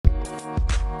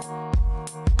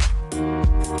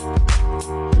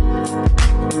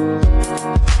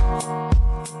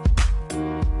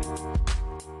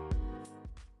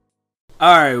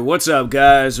Alright, what's up,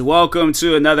 guys? Welcome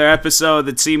to another episode of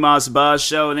the T-Moss Boss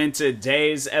Show, and in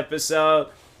today's episode,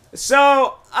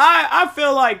 I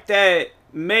feel like that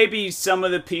maybe some of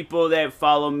the people that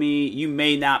follow me, you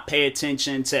may not pay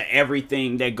attention to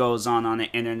everything that goes on the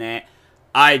internet.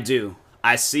 I do.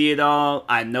 I see it all.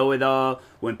 I know it all.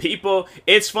 When people,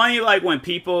 it's funny, like when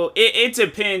people, it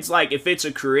depends, like if it's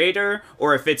a creator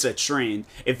or if it's a trend.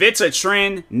 If it's a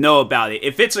trend, know about it.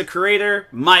 If it's a creator,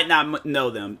 might not know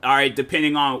them. All right,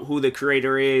 depending on who the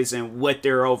creator is and what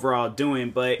they're overall doing.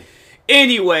 But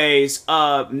anyways,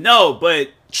 no, but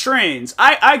trends.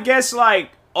 I guess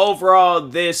like overall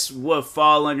this would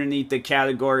fall underneath the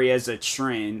category as a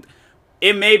trend.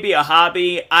 It may be a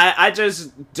hobby. I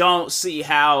just don't see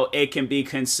how it can be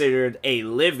considered a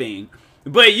living.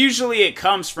 But usually it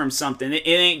comes from something. It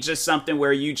ain't just something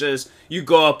where you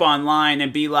go up online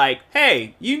and be like,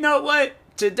 hey, you know what?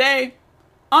 Today,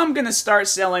 I'm going to start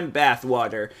selling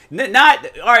bathwater.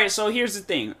 Alright, so here's the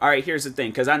thing.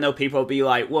 Because I know people be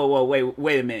like, whoa,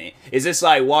 wait a minute. Is this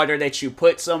like water that you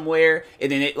put somewhere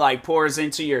and then it like pours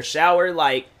into your shower?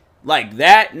 Like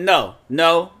that? No.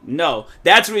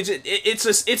 That's what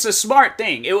it's a smart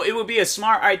thing. It would be a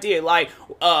smart idea, like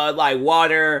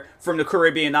water from the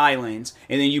Caribbean islands,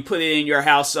 and then you put it in your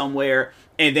house somewhere,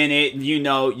 and then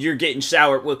you're getting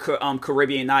showered with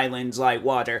Caribbean islands like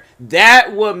water.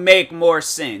 That would make more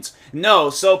sense. No,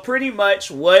 so pretty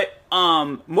much what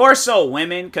more so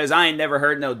women, because I ain't never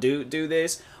heard no dude do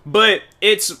this. But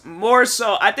it's more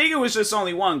so, I think it was just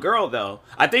only one girl though.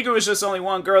 I think it was just only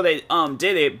one girl that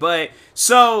did it. But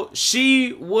so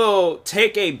she will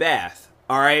take a bath,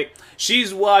 all right?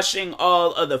 She's washing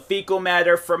all of the fecal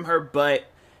matter from her butt,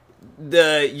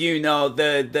 the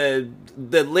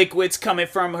liquids coming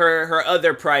from her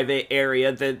other private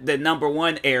area, the number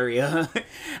one area.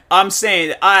 I'm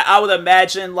saying I would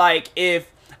imagine, like,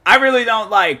 if I really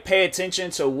don't like pay attention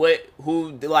to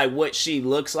what she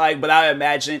looks like, but I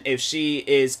imagine if she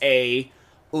is a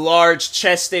large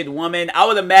chested woman, I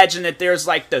would imagine that there's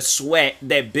like the sweat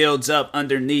that builds up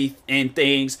underneath and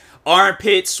things.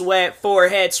 Armpit sweat,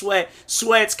 forehead sweat,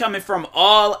 sweats coming from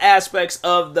all aspects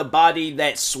of the body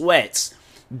that sweats.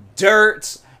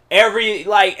 Dirt,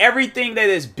 everything that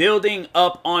is building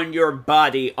up on your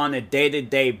body on a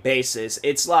day-to-day basis.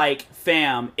 It's like,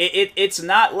 fam, it's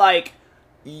not like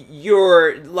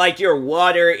your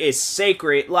water is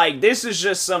sacred. Like, this is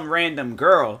just some random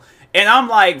girl. And I'm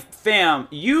like, fam,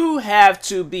 you have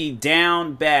to be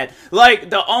down bad. Like,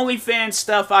 the OnlyFans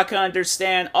stuff I can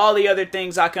understand. All the other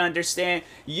things I can understand.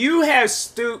 You have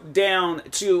stooped down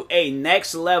to a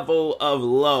next level of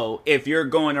low if you're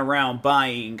going around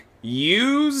buying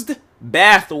used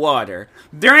bathwater.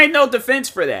 There ain't no defense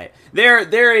for that.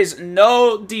 There is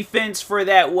no defense for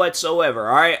that whatsoever,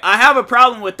 alright? I have a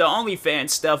problem with the OnlyFans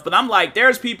stuff, but I'm like,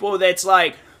 there's people that's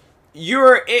like,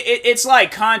 it's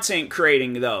like content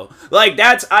creating though. Like,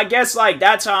 I guess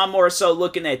that's how I'm more so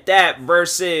looking at that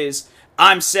versus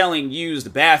I'm selling used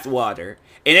bathwater.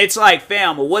 And it's like,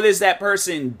 fam, what is that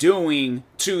person doing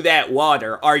to that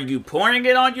water? Are you pouring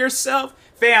it on yourself?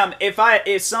 Fam,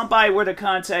 if somebody were to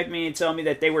contact me and tell me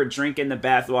that they were drinking the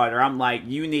bathwater, I'm like,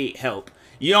 you need help.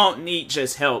 You don't need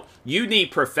just help. You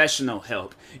need professional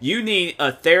help. You need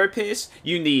a therapist.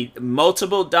 You need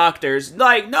multiple doctors.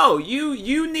 Like, no,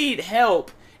 you need help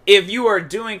if you are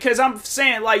doing, because I'm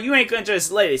saying, like, you ain't gonna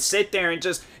just let it sit there and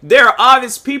just,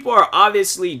 people are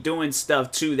obviously doing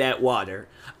stuff to that water.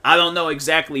 I don't know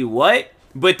exactly what,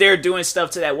 but they're doing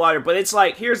stuff to that water. But it's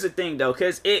like, here's the thing though,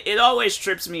 because it always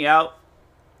trips me out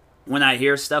when I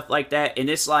hear stuff like that, and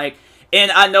it's like, and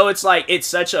I know it's like, it's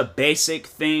such a basic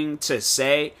thing to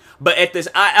say, but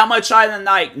I'm gonna try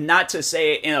to not to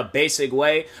say it in a basic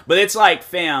way, but it's like,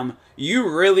 fam, you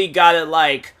really gotta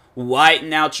like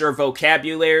widen out your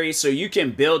vocabulary so you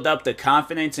can build up the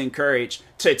confidence and courage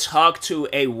to talk to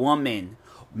a woman,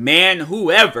 man,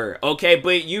 whoever, okay?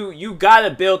 But you gotta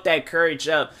build that courage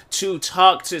up to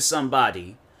talk to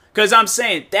somebody. Because I'm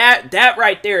saying that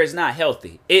right there is not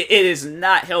healthy. It is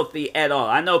not healthy at all.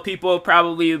 I know people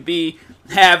probably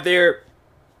have their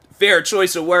fair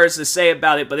choice of words to say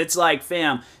about it, but it's like,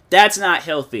 fam, that's not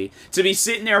healthy. To be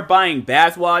sitting there buying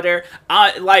bathwater,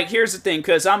 here's the thing,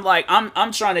 because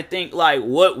I'm trying to think, like,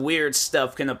 what weird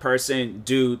stuff can a person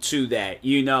do to that,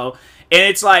 you know? And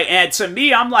it's like, and to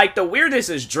me, I'm like, the weirdest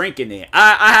is drinking it.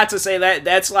 I have to say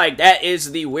that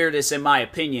is the weirdest in my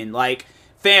opinion. Like,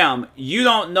 fam, you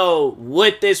don't know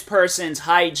what this person's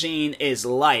hygiene is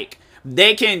like.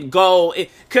 They can go,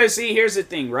 because see, here's the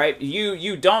thing, right?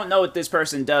 You don't know what this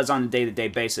person does on a day-to-day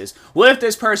basis. What if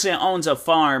this person owns a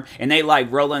farm and they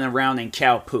like rolling around in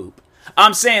cow poop?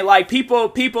 I'm saying like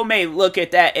people may look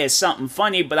at that as something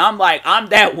funny, but I'm like I'm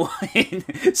that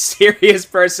one serious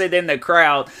person in the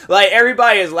crowd. Like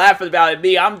everybody is laughing about it.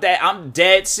 Me, I'm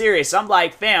dead serious. I'm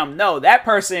like, fam, no, that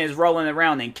person is rolling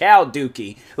around in cow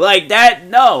dookie. Like that,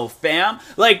 no, fam.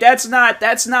 Like that's not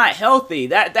healthy.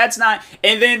 That's not.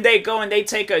 And then they go and they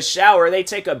take a shower, they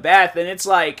take a bath, and it's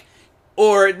like.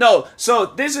 Or no, so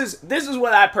this is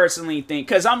what I personally think,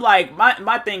 because I'm like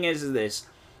my thing is this: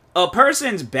 a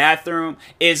person's bathroom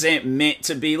isn't meant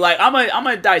to be like I'm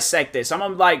gonna dissect this. I'm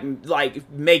gonna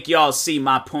like make y'all see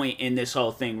my point in this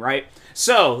whole thing, right?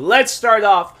 So let's start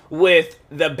off with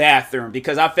the bathroom,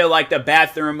 because I feel like the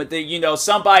bathroom,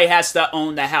 somebody has to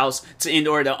own the house in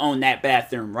order to own that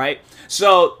bathroom, right?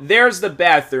 So there's the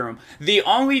bathroom. The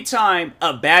only time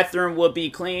a bathroom will be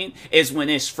clean is when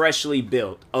it's freshly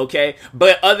built, okay?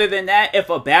 But other than that, if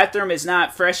a bathroom is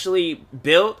not freshly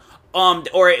built, what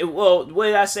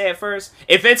did I say at first?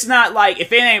 If it's not like,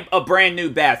 if it ain't a brand new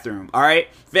bathroom, all right?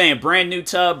 If it ain't a brand new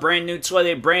tub, brand new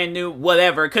toilet, brand new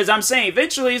whatever, because I'm saying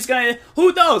eventually it's gonna,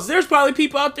 who knows? There's probably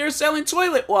people out there selling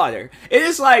toilet water. It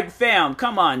is like, fam,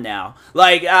 come on now.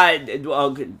 Like,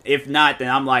 if not, then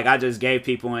I'm like, I just gave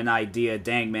people an idea.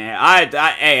 Dang, man.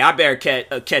 I better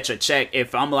catch a check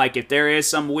if I'm like, if there is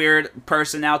some weird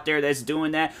person out there that's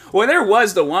doing that. Well, there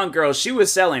was the one girl, she was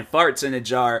selling farts in a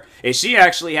jar, and she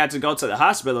actually had to go to the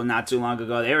hospital not too long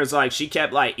ago. There was like, she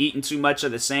kept like eating too much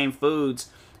of the same foods.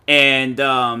 And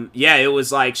it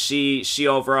was like she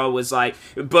overall was like,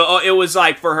 but it was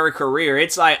like for her career,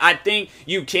 it's like I think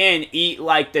you can eat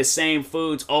like the same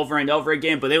foods over and over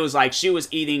again, but it was like she was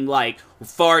eating like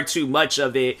far too much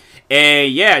of it,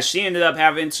 and yeah, she ended up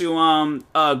having to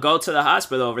go to the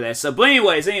hospital over that. So, but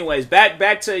anyways,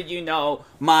 back to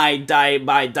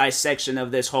my dissection of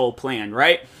this whole plan,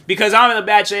 right? Because I'm gonna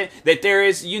imagine that there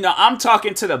is, I'm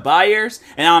talking to the buyers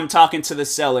and I'm talking to the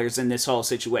sellers in this whole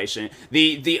situation.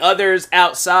 The others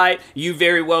outside, you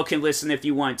very well can listen if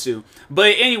you want to.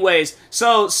 But anyways,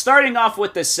 so starting off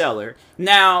with the seller.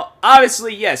 Now,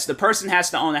 obviously, yes, the person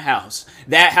has to own a house.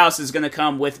 That house is gonna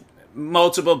come with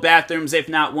multiple bathrooms, if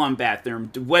not one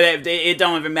bathroom. Whatever, it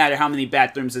don't even matter how many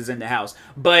bathrooms is in the house.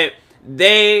 But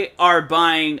they are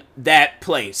buying that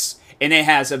place, and it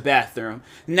has a bathroom.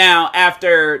 Now,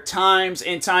 after times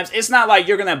and times, it's not like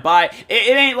you're gonna buy,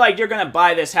 it ain't like you're gonna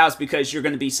buy this house because you're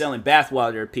gonna be selling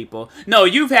bathwater to people. No,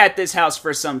 you've had this house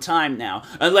for some time now,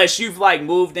 unless you've like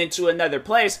moved into another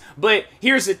place. But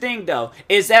here's the thing though,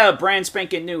 is that a brand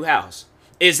spanking new house?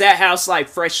 Is that house like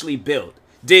freshly built?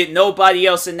 Did nobody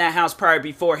else in that house prior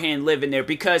beforehand live in there?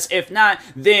 Because if not,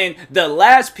 then the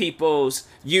last people's,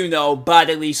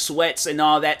 bodily sweats and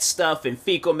all that stuff and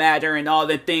fecal matter and all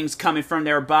the things coming from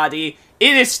their body,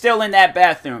 it is still in that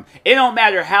bathroom. It don't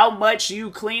matter how much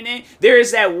you clean it. There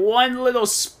is that one little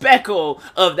speckle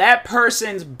of that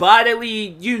person's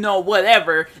bodily,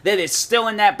 whatever, that is still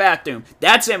in that bathroom.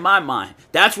 That's in my mind.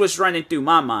 That's what's running through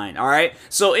my mind, all right?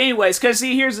 So anyways, because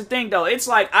see, here's the thing, though. It's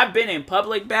like I've been in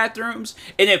public bathrooms,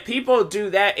 and if people do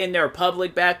that in their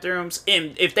public bathrooms,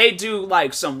 and if they do,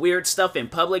 like, some weird stuff in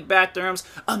public bathrooms,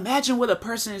 imagine what a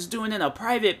person is doing in a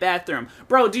private bathroom.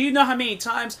 Bro, do you know how many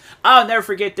times? I'll never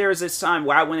forget there was this time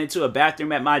where I went into a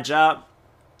bathroom at my job.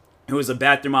 It was a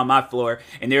bathroom on my floor,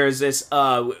 and there was this,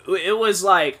 it was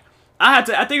like, I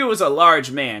think it was a large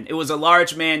man. It was a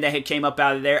large man that had came up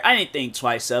out of there. I didn't think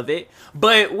twice of it.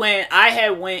 But when I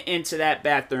had went into that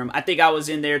bathroom, I think I was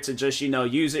in there to just,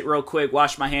 use it real quick,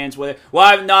 wash my hands with it. Well,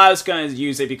 I was going to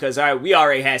use it because we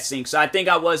already had sinks. So I think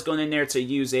I was going in there to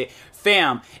use it.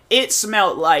 Fam, it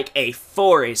smelled like a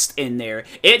forest in there.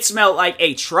 It smelled like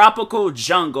a tropical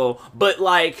jungle, but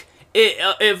like,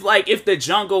 if the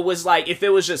jungle was like, if it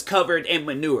was just covered in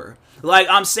manure. Like,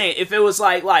 I'm saying, if it was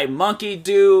like monkey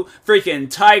dew, freaking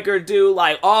tiger dew,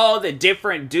 like all the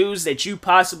different dews that you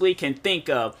possibly can think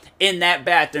of in that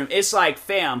bathroom. It's like,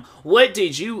 fam, what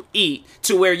did you eat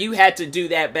to where you had to do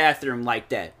that bathroom like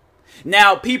that?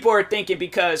 Now, people are thinking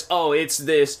because, it's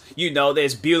this,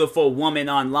 this beautiful woman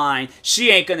online, she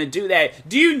ain't gonna do that.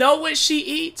 Do you know what she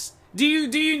eats? Do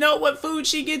you know what food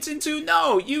she gets into?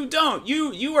 No, you don't.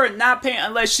 You are not paying,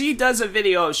 unless she does a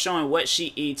video showing what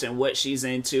she eats and what she's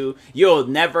into. You'll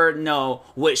never know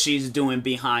what she's doing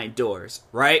behind doors,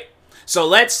 right? So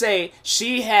let's say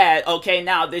she had,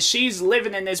 now that she's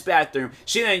living in this bathroom,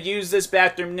 she done used this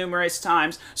bathroom numerous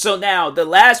times. So now the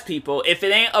last people, if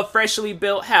it ain't a freshly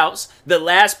built house, the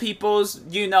last people's,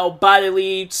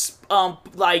 bodily,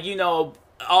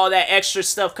 all that extra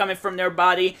stuff coming from their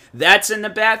body, that's in the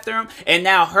bathroom, and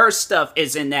now her stuff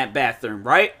is in that bathroom,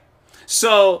 right?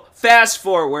 So fast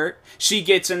forward, she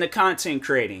gets into content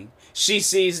creating. she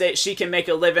sees that she can make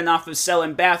a living off of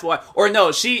selling bathwater. Or no,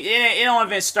 it don't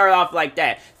even start off like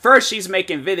that. First, she's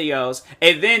making videos,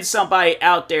 and then somebody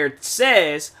out there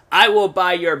says, I will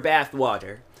buy your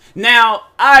bathwater. Now,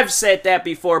 I've said that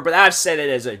before, but I've said it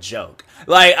as a joke.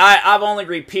 Like, I've only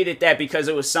repeated that because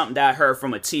it was something that I heard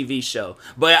from a TV show.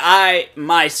 But I,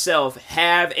 myself,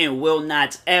 have and will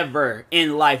not ever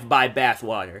in life buy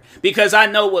bathwater. Because I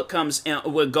know what goes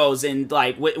in,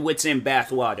 like, what's in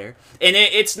bathwater. And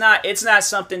it's not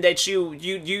something that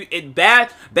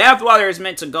bathwater is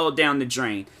meant to go down the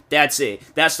drain. That's it.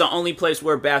 That's the only place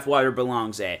where bathwater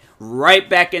belongs at. Right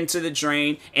back into the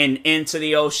drain and into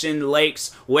the ocean,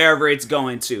 lakes, wherever it's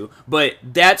going to. But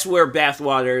that's where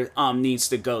bathwater needs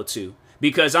to go to.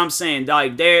 Because I'm saying,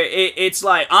 like, it's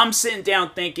like, I'm sitting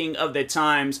down thinking of the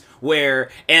times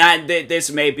where, and this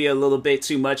may be a little bit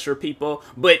too much for people,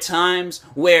 but times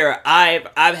where I've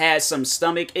had some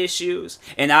stomach issues,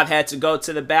 and I've had to go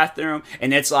to the bathroom,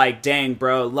 and it's like, dang,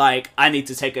 bro, like, I need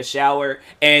to take a shower,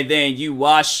 and then you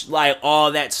wash, like,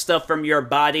 all that stuff from your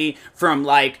body, from,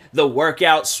 like, the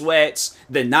workout sweats,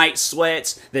 the night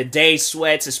sweats, the day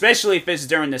sweats, especially if it's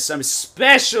during the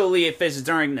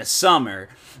summer,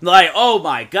 Like, oh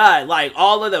my God, like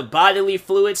all of the bodily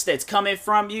fluids that's coming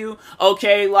from you.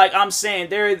 Okay, like I'm saying,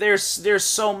 there's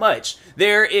so much.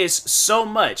 There is so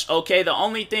much. Okay, the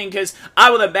only thing, because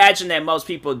I would imagine that most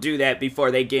people do that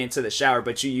before they get into the shower,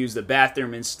 but you use the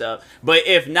bathroom and stuff. But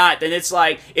if not, then it's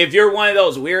like, if you're one of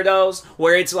those weirdos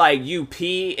where it's like you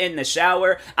pee in the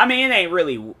shower, I mean, it ain't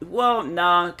really, well,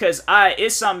 nah, because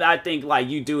it's something I think like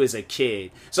you do as a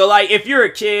kid. So like, if you're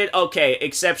a kid, okay,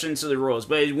 exception to the rules.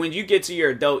 But when you get to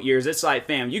your adult years, it's like,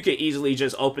 fam, you could easily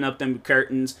just open up them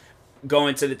curtains, go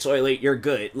into the toilet, you're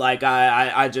good. Like,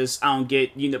 I don't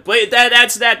get, you know, but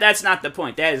that's not the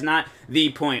point. That is not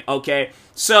the point, okay?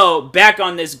 So, back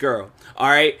on this girl,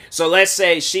 alright? So, let's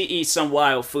say she eats some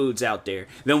wild foods out there.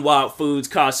 Then wild foods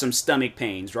cause some stomach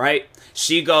pains, right?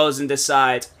 She goes and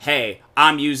decides, hey,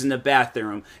 I'm using the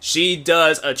bathroom. She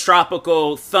does a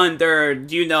tropical thunder,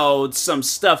 you know, some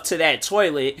stuff to that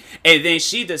toilet, and then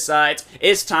she decides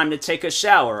it's time to take a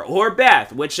shower or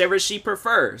bath, whichever she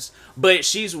prefers. But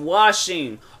she's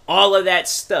washing all of that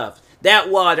stuff. That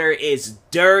water is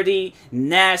dirty,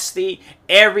 nasty.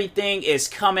 Everything is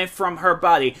coming from her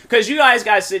body. Because you guys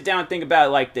got to sit down and think about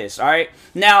it like this, alright?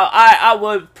 Now,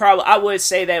 I would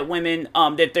say that women,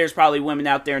 that there's probably women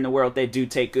out there in the world that do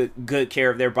take good care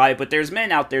of their body. But there's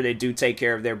men out there that do take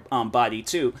care of their body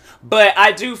too. But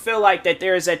I do feel like that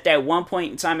there is at that one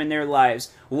point in time in their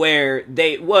lives where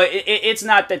they, well, it's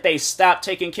not that they stop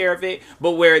taking care of it,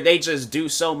 but where they just do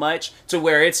so much to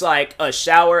where it's like a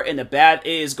shower and a bath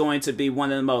is going to be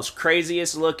one of the most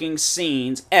craziest looking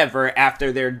scenes ever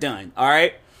after they're done,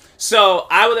 alright? So,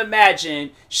 I would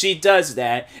imagine she does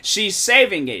that. She's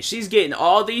saving it. She's getting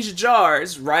all these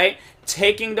jars, right?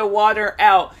 Taking the water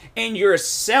out, and you're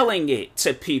selling it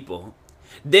to people.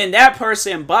 Then that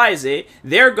person buys it.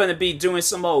 They're going to be doing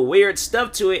some old weird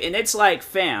stuff to it, and it's like,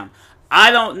 fam, I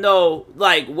don't know,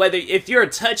 like, whether, if you're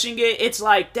touching it, it's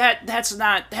like, that's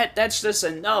just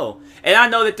a no. And I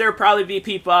know that there'll probably be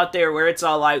people out there where it's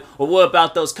all like, well, what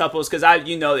about those couples? Because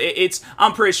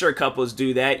I'm pretty sure couples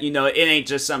do that. You know, it ain't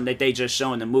just something that they just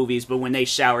show in the movies, but when they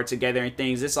shower together and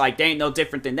things, it's like, they ain't no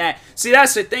different than that. See,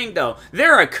 that's the thing, though.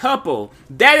 They're a couple.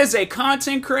 That is a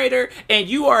content creator, and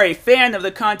you are a fan of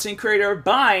the content creator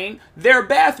buying their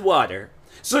bathwater.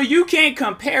 So you can't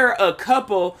compare a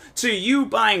couple to you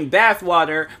buying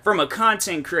bathwater from a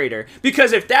content creator.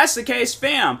 Because if that's the case,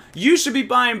 fam, you should be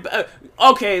buying...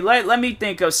 okay, let me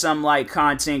think of some, like,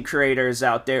 content creators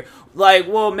out there. Like,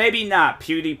 well, maybe not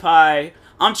PewDiePie.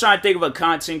 I'm trying to think of a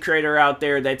content creator out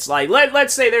there that's like...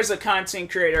 Let's say there's a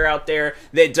content creator out there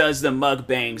that does the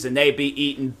mukbangs, and they be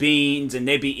eating beans, and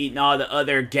they be eating all the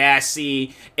other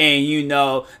gassy, and, you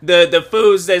know, the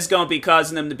foods that's going to be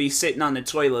causing them to be sitting on the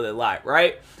toilet a lot,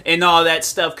 right? And all that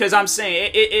stuff. Because I'm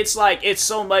saying, it's like, it's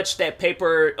so much that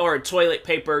paper or toilet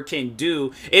paper can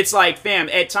do. It's like, fam,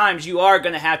 at times you are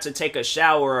going to have to take a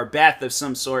shower or a bath of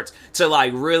some sorts to,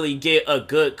 like, really get a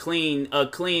good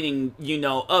cleaning, you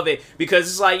know, of it.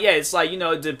 Because it's like, yeah, it's like, you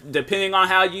know, depending on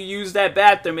how you use that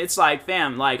bathroom, it's like,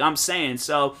 fam, like, I'm saying.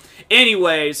 So,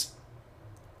 anyways...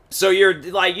 So you're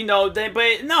like, you know,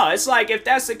 but no, it's like, if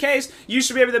that's the case, you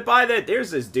should be able to buy that.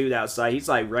 There's this dude outside. He's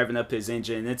like revving up his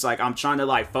engine. It's like, I'm trying to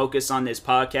like focus on this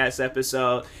podcast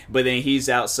episode, but then he's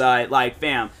outside. Like,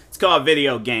 fam, it's called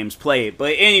video games. Play it.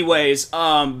 But anyways,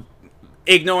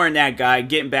 ignoring that guy,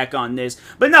 getting back on this.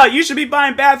 But no, you should be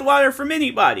buying bathwater from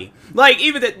anybody. Like,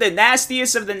 even the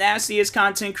nastiest of the nastiest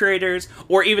content creators,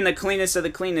 or even the cleanest of the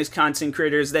cleanest content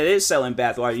creators that is selling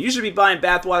bathwater. You should be buying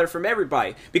bathwater from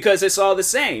everybody, because it's all the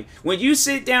same. When you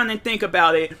sit down and think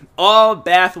about it, all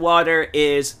bathwater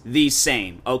is the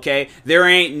same, okay? There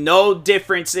ain't no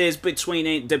differences between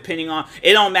it, depending on,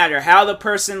 it don't matter how the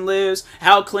person lives,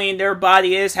 how clean their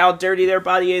body is, how dirty their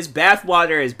body is.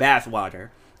 Bathwater is bathwater.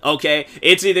 Okay,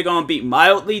 it's either gonna be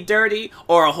mildly dirty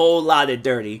or a whole lot of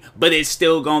dirty, but it's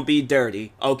still gonna be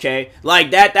dirty, okay?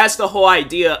 Like, that's the whole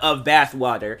idea of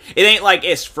bathwater. It ain't like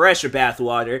it's fresh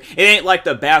bathwater. It ain't like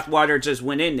the bathwater just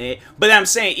went in it. But I'm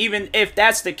saying, even if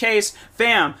that's the case,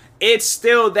 fam, it's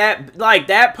still that, like,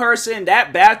 that person,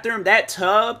 that bathroom, that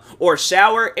tub or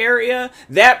shower area,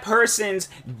 that person's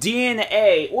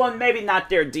DNA, well, maybe not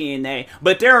their DNA,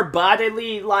 but their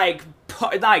bodily, like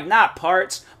not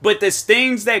parts, but the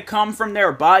things that come from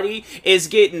their body is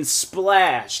getting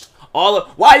splashed.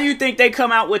 Why do you think they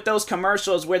come out with those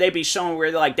commercials where they be showing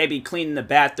where, like, they be cleaning the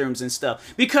bathrooms and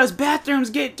stuff? Because bathrooms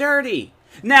get dirty.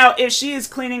 Now, if she is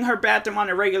cleaning her bathroom on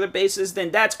a regular basis, then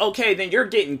that's okay. Then you're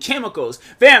getting chemicals.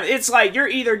 Fam, it's like you're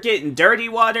either getting dirty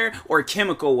water or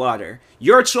chemical water.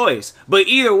 Your choice. But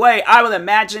either way, I would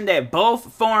imagine that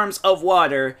both forms of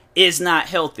water is not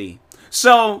healthy.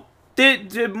 So,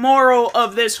 the moral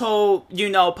of this whole,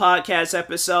 podcast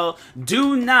episode,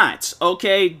 do not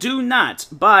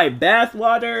buy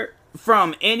bathwater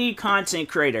from any content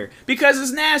creator, because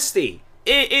it's nasty.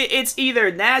 It's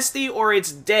either nasty or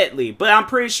it's deadly, but I'm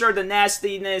pretty sure the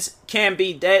nastiness can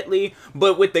be deadly,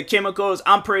 but with the chemicals,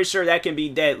 I'm pretty sure that can be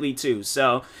deadly too.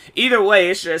 So either way,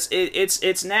 it's just,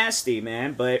 it's nasty,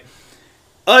 man. But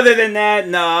other than that,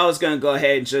 no, I was gonna go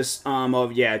ahead and just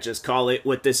just call it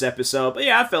with this episode. But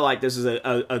yeah, I feel like this is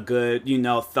a good,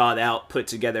 thought out, put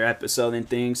together episode and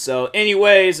things. So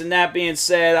anyways, and that being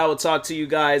said, I will talk to you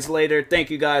guys later. Thank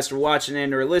you guys for watching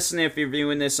and or listening. If you're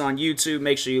viewing this on YouTube,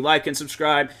 make sure you like and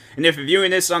subscribe. And if you're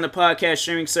viewing this on the podcast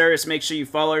streaming service, make sure you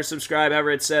follow or subscribe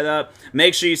however it's set up.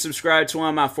 Make sure you subscribe to one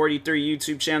of my 43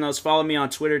 YouTube channels. Follow me on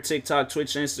Twitter, TikTok,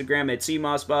 Twitch, and Instagram at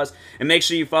TMossBoss. And make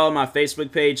sure you follow my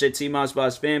Facebook page at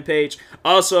TMossBoss fan page.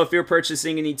 Also, if you're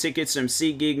purchasing any tickets from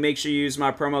SeatGeek, make sure you use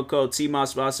my promo code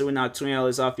TMossBoss. It will knock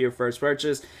 $20 off your first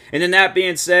purchase. And then that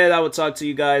being said, I will talk to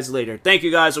you guys later. Thank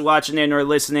you guys for watching and or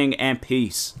listening, and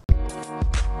peace.